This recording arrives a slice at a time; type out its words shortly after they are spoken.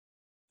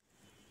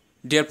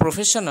Dear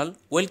professional,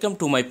 welcome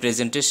to my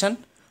presentation.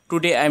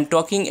 Today I am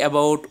talking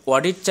about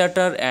Audit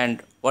Charter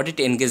and Audit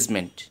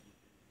Engagement.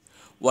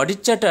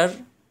 Audit Charter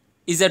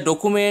is a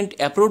document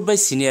approved by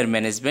senior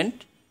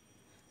management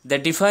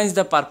that defines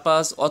the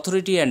purpose,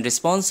 authority and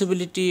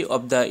responsibility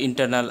of the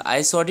internal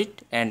IS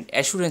audit and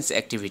assurance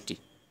activity.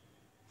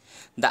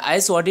 The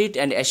IS audit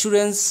and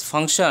assurance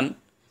function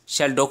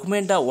shall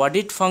document the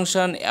audit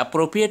function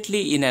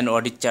appropriately in an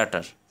audit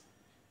charter,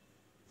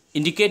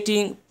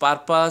 indicating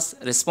purpose,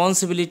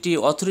 responsibility,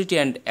 authority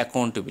and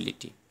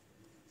accountability.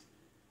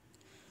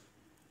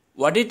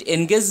 Audit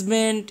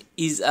engagement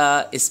is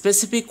a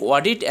specific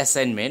audit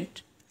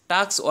assignment,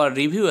 task or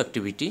review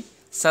activity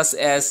such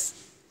as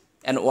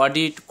an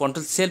audit,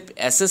 control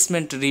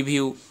self-assessment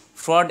review,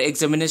 fraud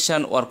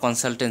examination or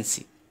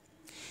consultancy.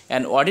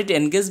 An audit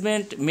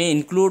engagement may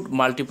include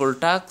multiple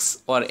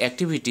tasks or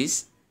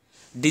activities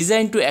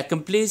designed to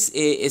accomplish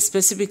a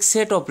specific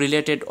set of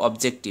related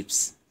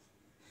objectives.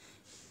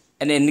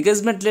 An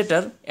engagement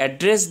letter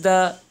addresses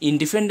the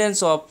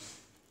independence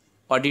of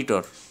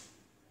auditor.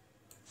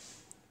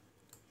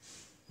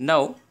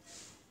 Now,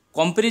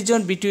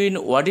 comparison between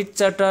audit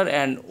charter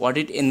and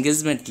audit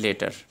engagement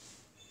letter.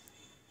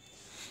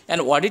 An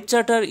audit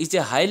charter is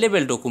a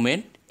high-level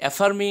document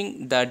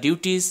affirming the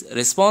duties,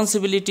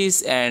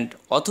 responsibilities and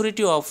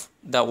authority of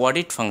the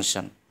audit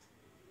function.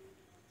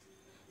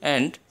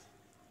 And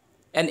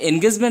an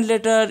engagement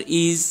letter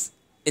is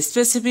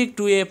specific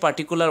to a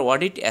particular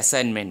audit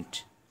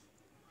assignment.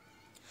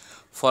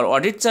 For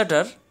audit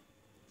charter,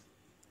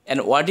 an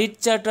audit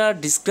charter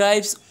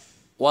describes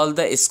all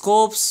the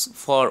scopes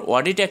for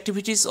audit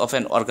activities of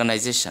an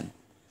organization.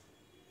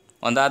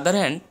 On the other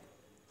hand,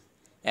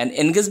 an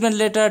engagement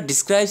letter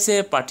describes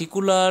a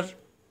particular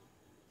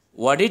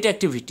audit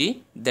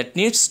activity that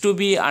needs to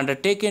be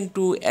undertaken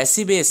to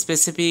achieve a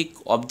specific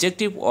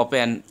objective of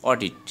an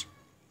audit.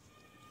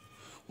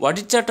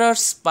 Audit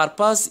charter's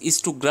purpose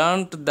is to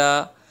grant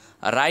the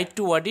right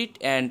to audit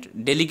and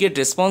delegate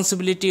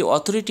responsibility,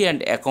 authority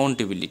and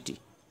accountability.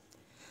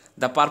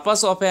 The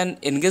purpose of an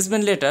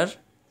engagement letter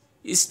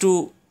is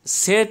to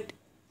set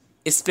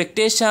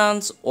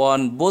expectations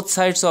on both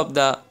sides of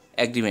the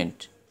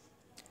agreement.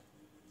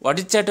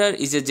 Audit charter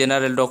is a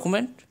general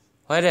document,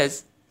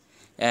 whereas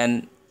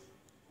an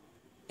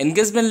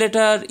engagement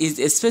letter is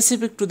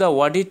specific to the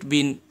audit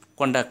being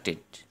conducted.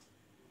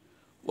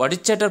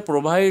 Audit charter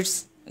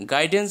provides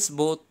guidance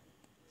both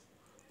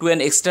to an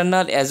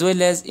external as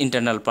well as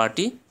internal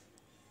party,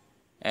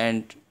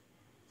 and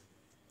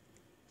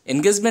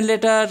engagement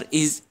letter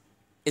is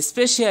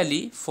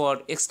especially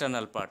for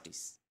external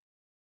parties.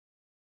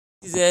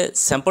 This is a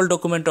sample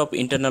document of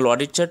internal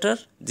audit charter.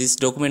 This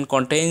document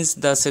contains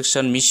the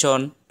section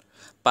mission,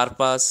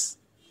 purpose,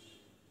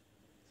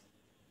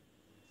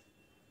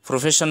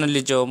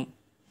 professionalism,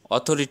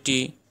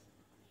 authority,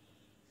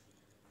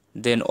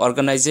 then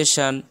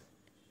organization,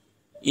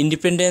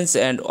 independence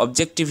and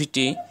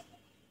objectivity,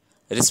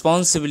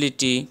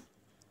 responsibility,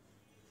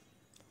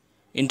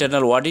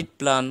 internal audit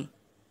plan,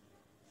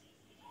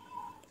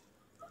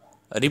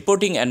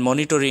 reporting and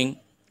monitoring,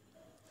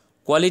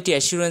 quality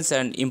assurance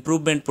and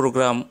improvement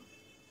program,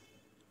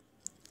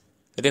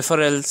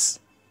 referrals,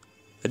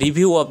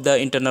 review of the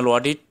internal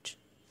audit,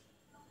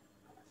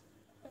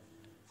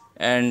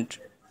 and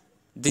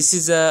this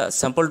is a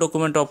sample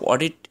document of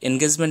audit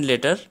engagement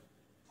letter.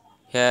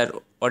 Here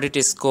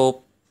audit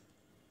scope,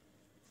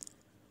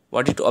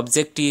 audit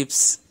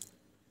objectives,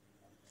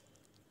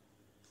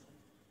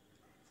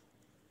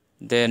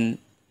 then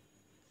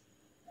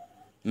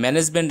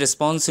management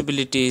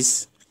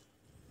responsibilities,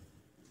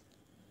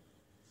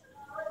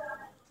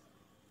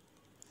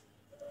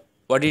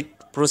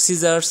 audit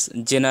procedures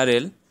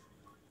general,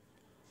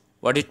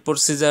 audit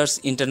procedures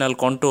internal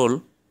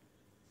control,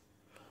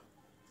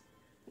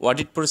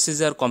 audit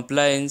procedure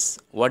compliance,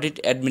 audit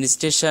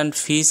administration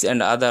fees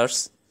and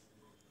others,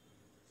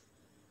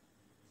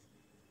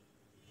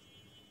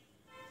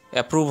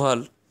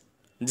 approval.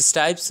 These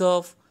types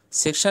of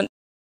section.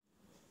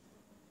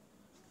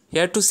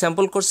 Here to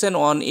sample question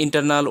on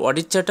internal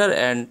audit charter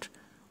and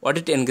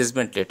audit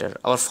engagement letter.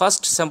 Our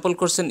first sample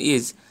question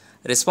is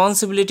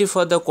responsibility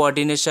for the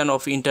coordination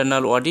of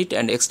internal audit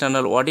and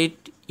external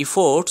audit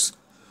efforts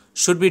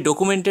should be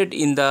documented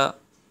in the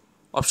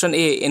option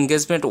A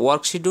engagement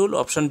work schedule,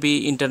 option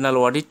B internal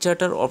audit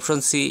charter,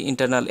 option C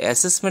internal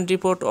assessment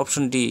report,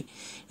 option D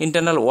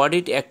internal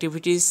audit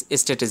activities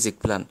strategic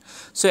plan.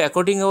 So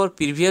according our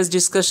previous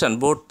discussion,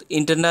 both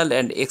internal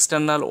and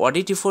external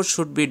audit efforts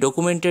should be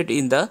documented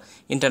in the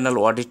internal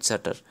audit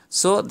charter.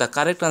 So the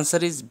correct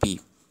answer is B.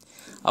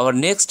 Our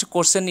next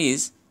question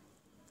is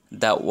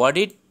the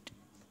audit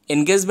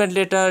engagement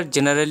letter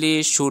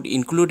generally should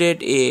include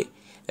a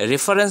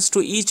reference to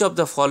each of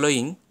the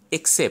following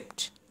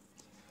except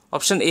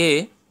option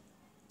A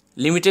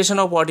limitation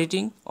of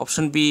auditing,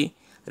 option B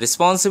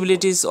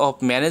responsibilities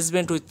of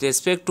management with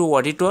respect to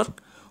audit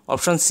work,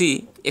 option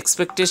C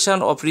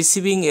expectation of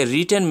receiving a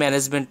written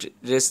management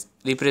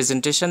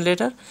representation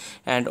letter,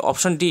 and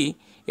option D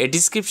a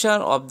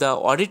description of the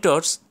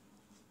auditor's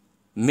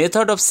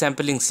method of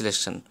sampling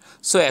selection.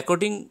 So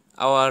according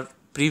our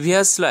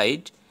previous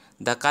slide,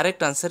 the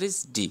correct answer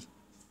is D.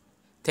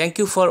 Thank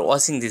you for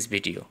watching this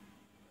video.